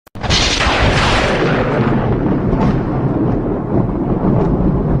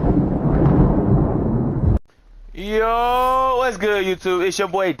good, YouTube? It's your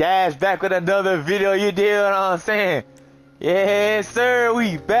boy Dash back with another video. You deal what I'm saying? Yes, sir.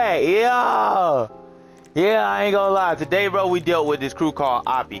 We back. Yeah. Yeah, I ain't gonna lie. Today, bro, we dealt with this crew called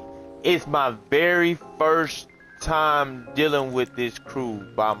OPPY. It's my very first time dealing with this crew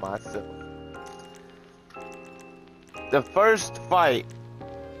by myself. The first fight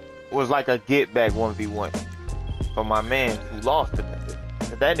was like a get back 1v1 for my man who lost to that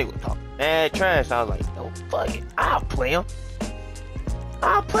nigga. That nigga was talking mad trash. I was like, no, fuck it. I'll play him.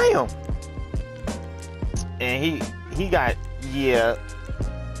 I'll play him. And he got, yeah,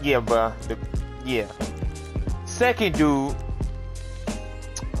 bro. Yeah. Second dude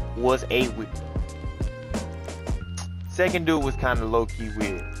was a weird. Second dude was kind of low-key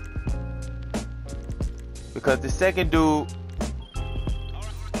weird. Because the second dude,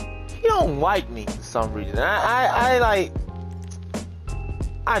 he don't like me for some reason. I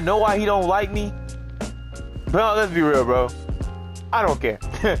know why he don't like me. Bro, let's be real, bro. I don't care.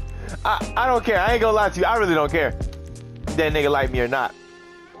 I don't care. I ain't gonna lie to you. I really don't care if that nigga like me or not.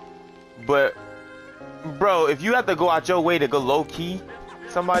 But, bro, if you have to go out your way to go low-key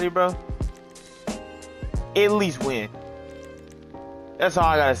somebody, bro, at least win. That's all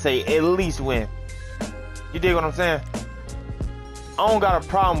I gotta say. At least win. You dig what I'm saying? I don't got a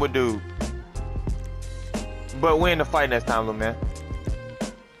problem with dude. But win the fight next time, little man.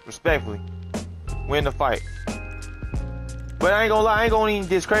 Respectfully. Win the fight. But I ain't gonna lie, I ain't gonna even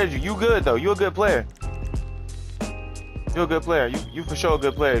discredit you. You good though. You a good player. You a good player. You for sure a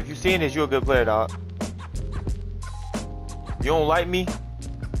good player. If you seeing this, you a good player, dog. You don't like me.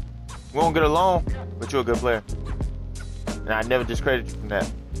 We won't get along, but you a good player. And I never discredit you from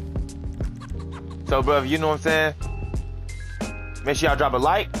that. So, brother, you know what I'm saying? Make sure y'all drop a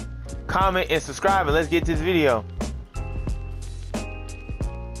like, comment, and subscribe, and let's get to this video.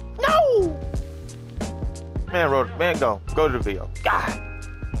 No! Man, go to the video. God.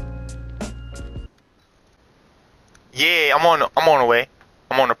 Yeah, I'm on the way.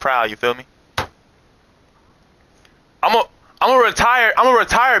 I'm on the prowl. You feel me? I'm a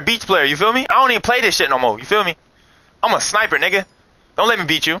retired beach player. You feel me? I don't even play this shit no more. You feel me? I'm a sniper, nigga. Don't let me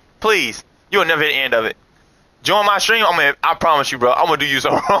beat you, please. You'll never hit the end of it. Join my stream. I promise you, bro. I'm gonna do you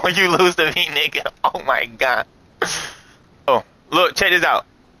so wrong. You lose to me, nigga. Oh my god. Oh, look, check this out.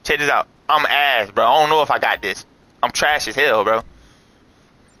 Check this out. I'm ass, bro. I don't know if I got this. I'm trash as hell, bro.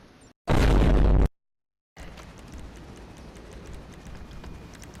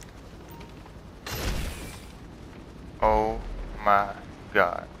 Oh my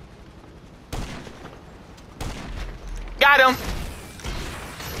god. Got him.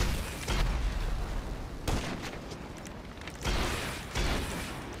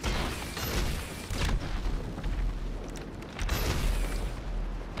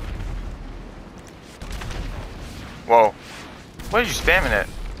 Whoa. What are you spamming at?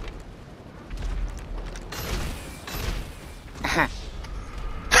 I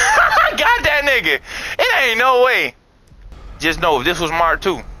got that nigga. It ain't no way. Just know if this was Mark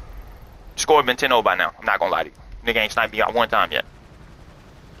 2, score been 10-0 by now. I'm not gonna lie to you. Nigga ain't sniped me out one time yet.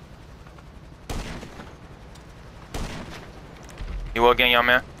 You what again, young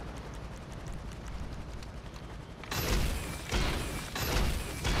man?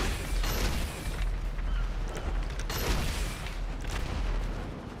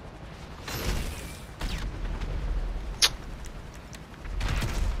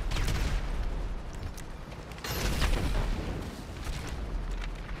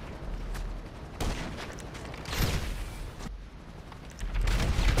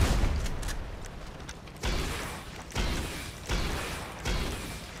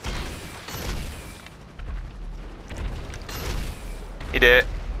 He did.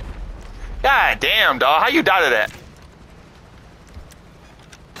 God damn, dog. How you die to that?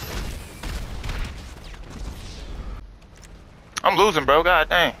 I'm losing, bro. God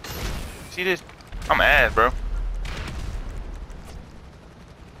dang. See this? I'm ass, bro.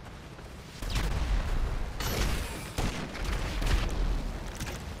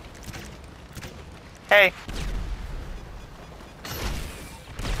 Hey.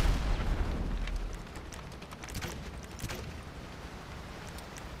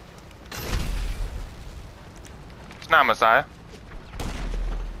 Not Messiah.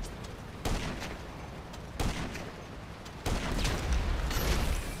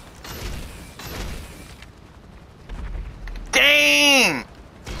 Dang!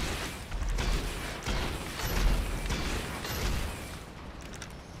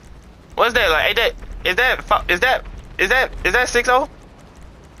 What's that like? Is that 6-0?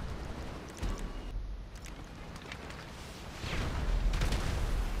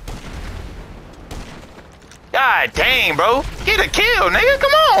 God dang, bro. Get a kill, nigga.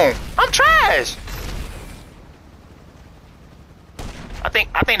 Come on. I'm trash. I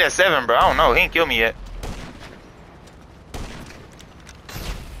think that's 7, bro. I don't know. He ain't killed me yet.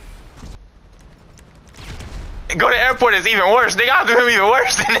 Go to airport is even worse. Nigga, I'll do him even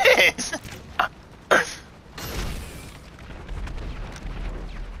worse than this.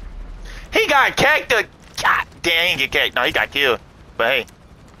 He got cacked. God damn, he didn't get cacked. No, he got killed. But hey.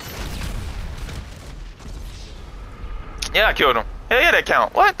 Yeah, I killed him. Hell yeah, that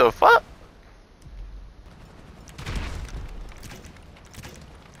count. What the fuck?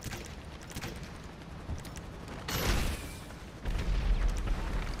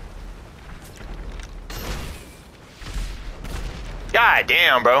 God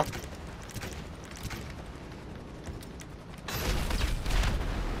damn, bro.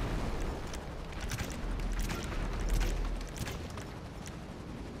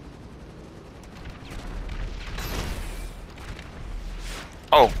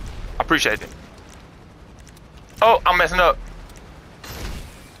 Oh, I appreciate it. Oh, I'm messing up.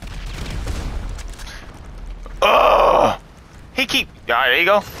 Oh, he keep. All right, there you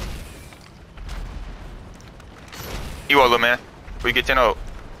go. You all, little man. We get 10-0.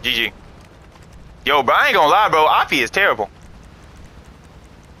 GG. Yo, bro, I ain't gonna lie, bro. OPPY is terrible.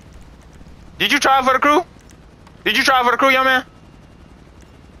 Did you try for the crew? Did you try for the crew, young man?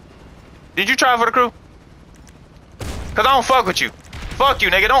 Did you try for the crew? Cause I don't fuck with you. Fuck you,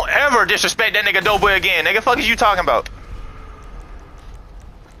 nigga. Don't ever disrespect that nigga Doughboy again, nigga. Fuck is you talking about?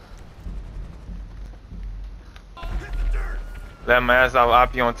 Let my ass off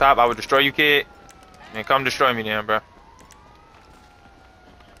OPPY on top. I would destroy you, kid. And come destroy me then, bro.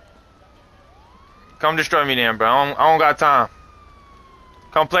 Come destroy me then, bro. I don't got time.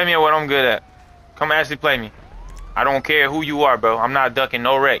 Come play me at what I'm good at. Come actually play me. I don't care who you are, bro. I'm not ducking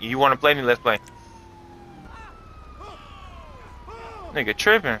no wreck. You want to play me? Let's play. Nigga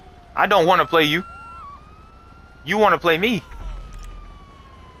tripping. I don't want to play you. You want to play me.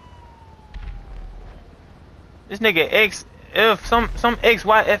 This nigga XF, some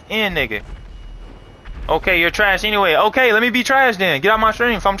XYFN nigga. Okay, you're trash anyway. Okay, let me be trash then. Get out my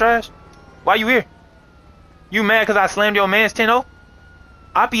stream if I'm trash. Why you here? You mad because I slammed your man's 10-0?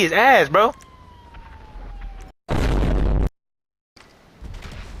 OPPY is ass, bro.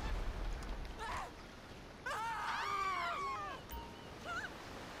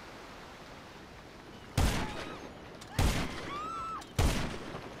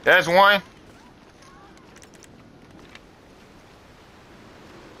 That's one.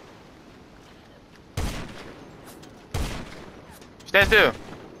 Stand still.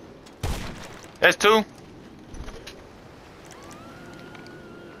 That's 2.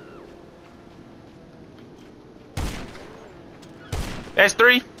 That's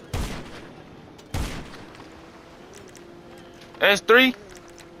 3. That's 3.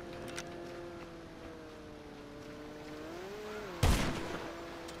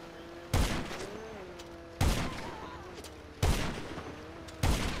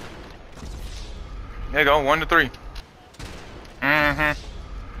 There you go, 1 to 3.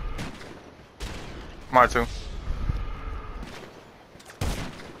 My 2.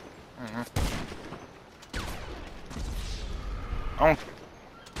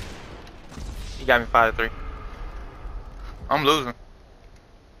 He got me 5 to 3. I'm losing.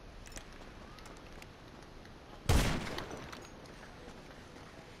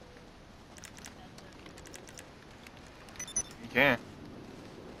 You can.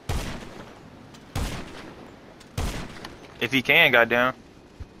 If he can, goddamn.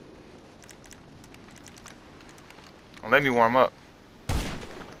 Well, let me warm up.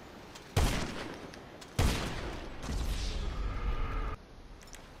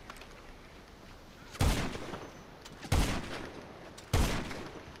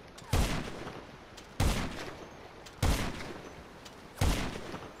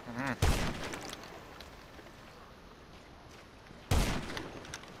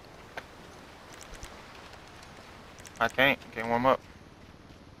 I can't warm up.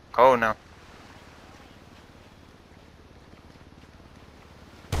 Cold now.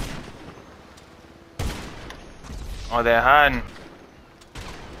 All that hiding.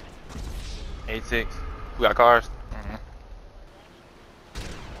 8-6. We got cars.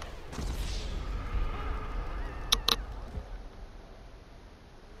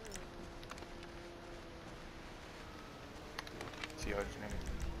 See how this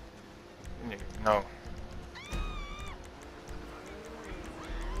nigga. No.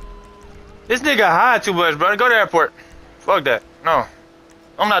 This nigga hide too much, bro. Go to the airport. Fuck that. No.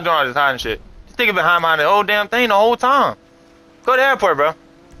 I'm not doing all this hiding shit. This nigga been hiding behind the whole damn thing the whole time. Go to the airport, bro.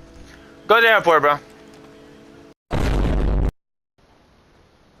 Go to the airport, bro.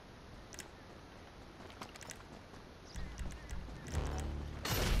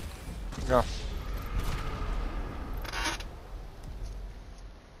 No.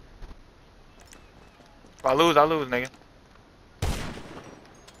 If I lose, nigga.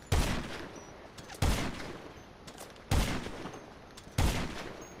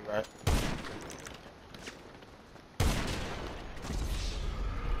 Right.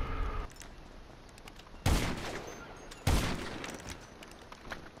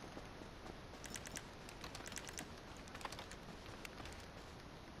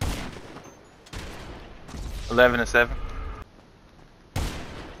 Eleven and 7.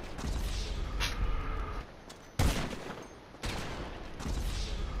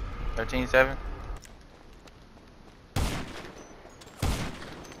 13-7.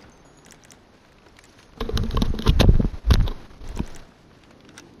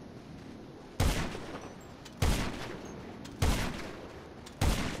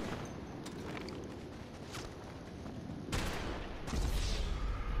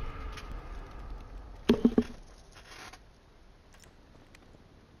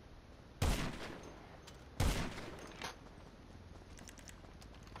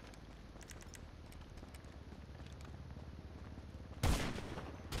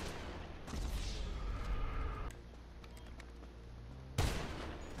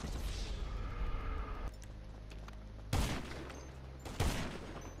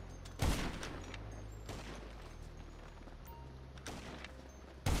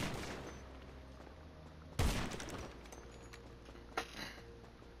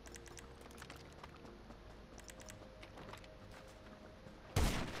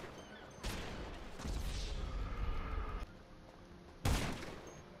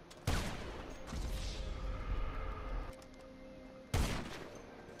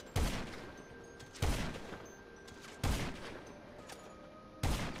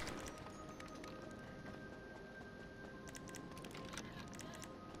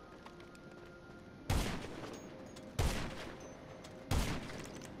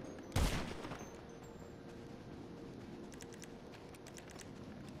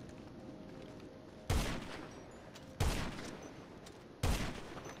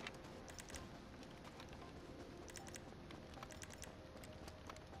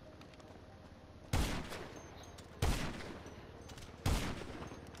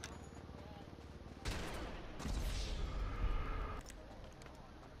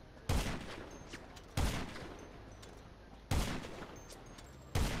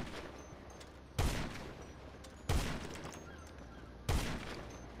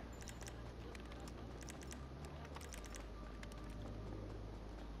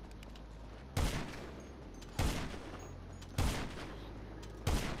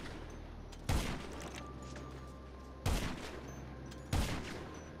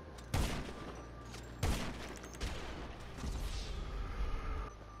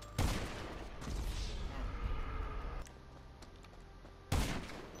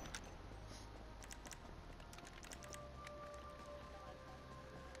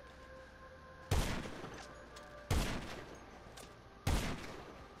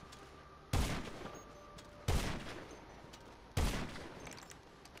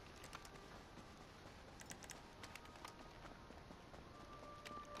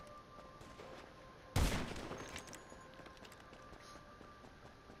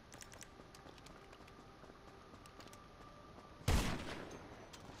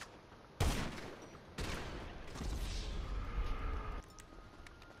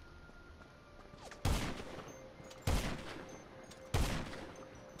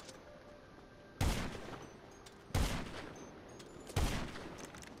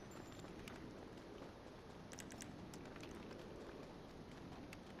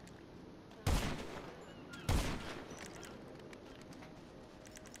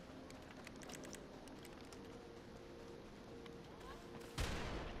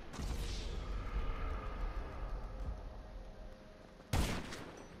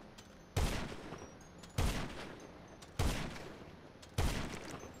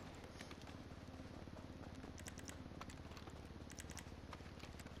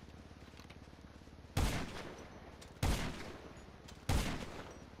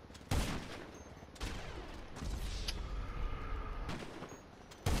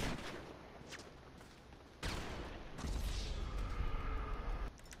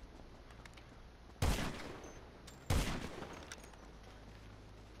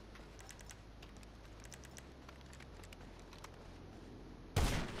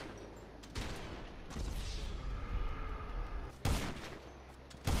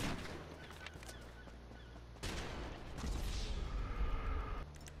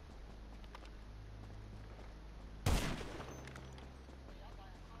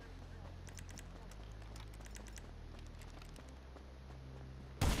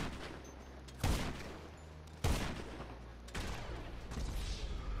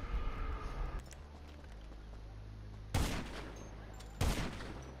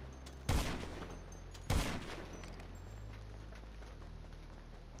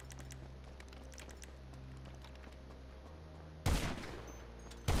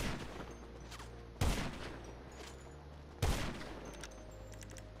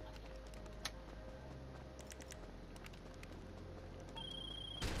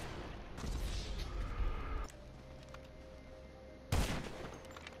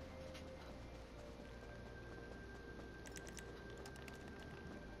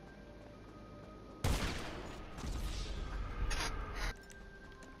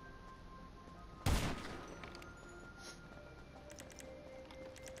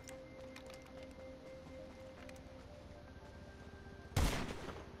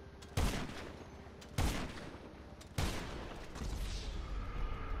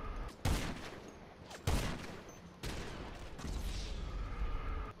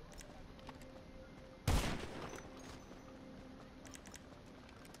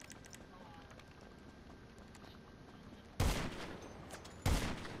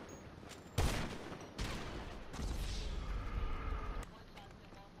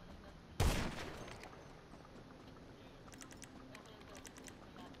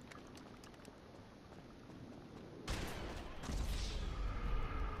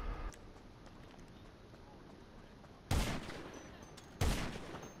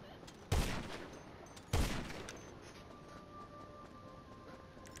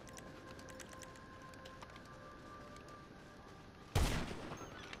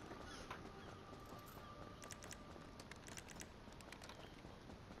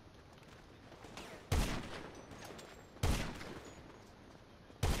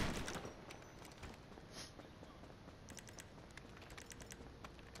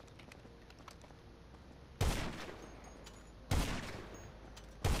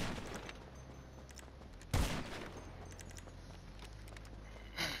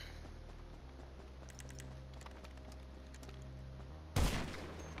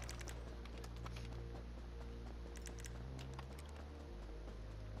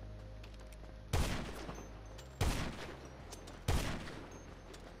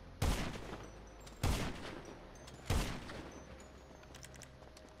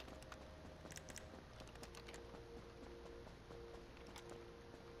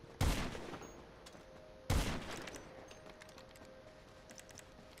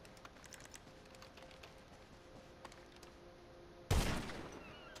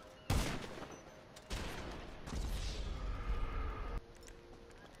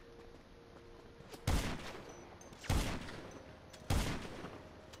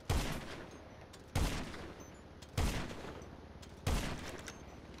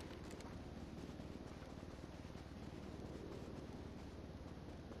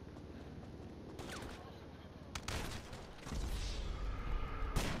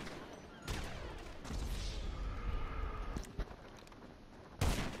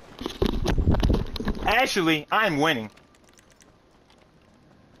 Actually, I'm winning.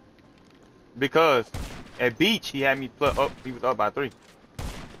 Because at beach, he had me put up. He was up by 3.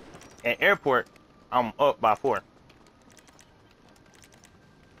 At airport, I'm up by 4.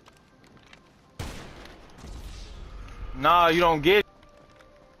 Nah, you don't get it.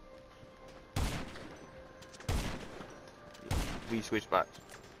 We switch spots.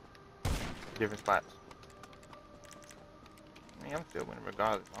 Different spots. I mean, I'm still winning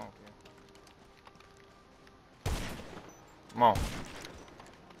regardless. I don't care. Come on.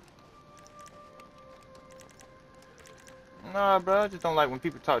 Nah, bro. I just don't like when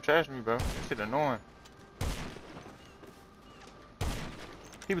people talk trash to me, bro. That shit annoying.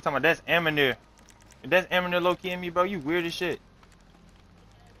 People talking about that's Amanir. If that's Amanir low-key in me, bro, you weird as shit.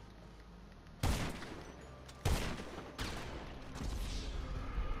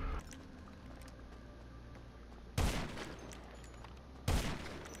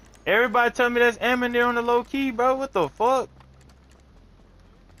 Everybody tell me that's Amanir on the low-key, bro. What the fuck?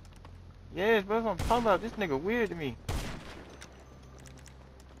 Yes, bro. That's what I'm talking about. This nigga weird to me.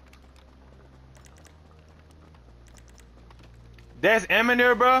 That's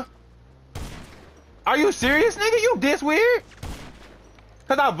Amanir, bro? Are you serious, nigga? You this weird?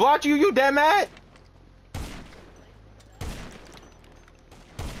 Cause I blocked you, you that mad?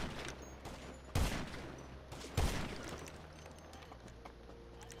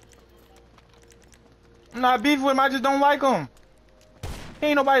 I'm not beefing with him, I just don't like him. He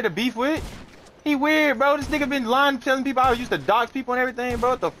ain't nobody to beef with. He weird, bro. This nigga been lying, telling people I used to dox people and everything,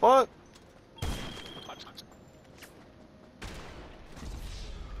 bro. What the fuck?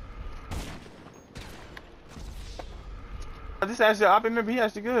 This actually, I remember he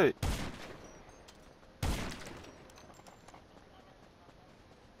actually good.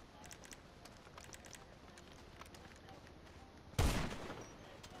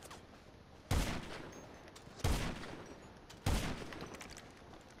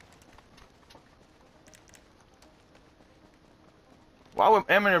 Why would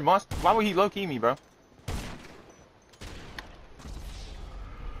Eminem why would he low-key me, bro?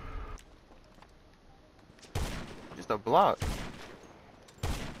 Just a block.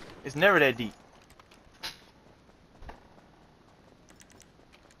 It's never that deep.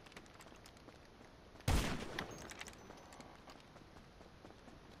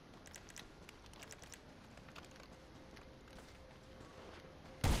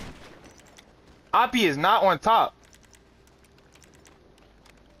 OPPY is not on top.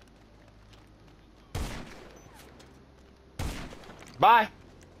 Bye.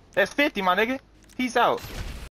 That's 50, my nigga. Peace out.